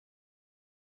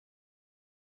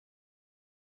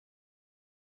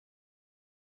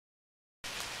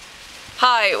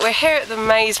Hi, we're here at the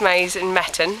maze in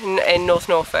Metton in North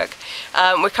Norfolk.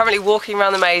 We're currently walking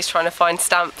around the maze trying to find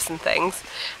stamps and things,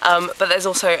 but there's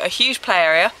also a huge play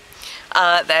area.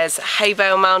 There's a hay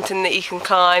bale mountain that you can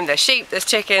climb, there's sheep, there's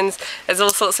chickens, there's all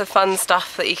sorts of fun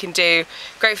stuff that you can do,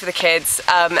 great for the kids,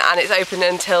 and it's open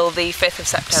until the 5th of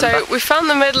September. So we found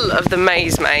the middle of the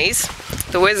maze,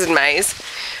 the wizard maze,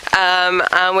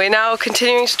 and we're now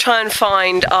continuing to try and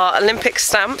find our Olympic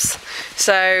stamps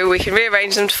so we can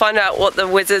rearrange them to find out what the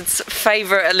wizard's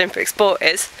favourite Olympic sport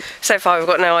is. So far we've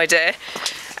got no idea.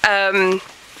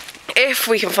 If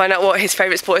we can find out what his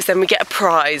favourite sport is, then we get a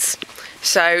prize.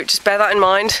 So just bear that in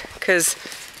mind, because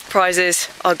prizes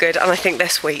are good and I think they're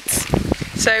sweets.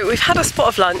 So we've had a spot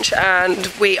of lunch and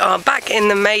we are back in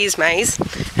the maze.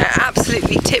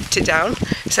 Absolutely tipped it down,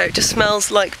 so it just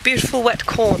smells like beautiful wet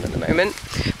corn at the moment.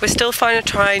 We're still trying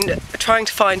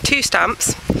to find 2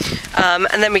 stamps, and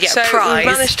then we get a prize.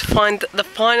 We managed to find the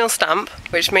final stamp,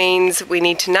 which means we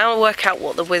need to now work out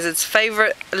what the wizard's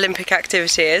favourite Olympic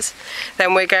activity is.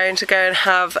 Then we're going to go and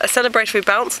have a celebratory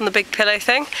bounce on the big pillow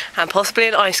thing, and possibly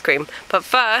an ice cream. But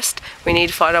first, we need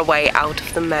to find our way out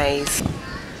of the maze.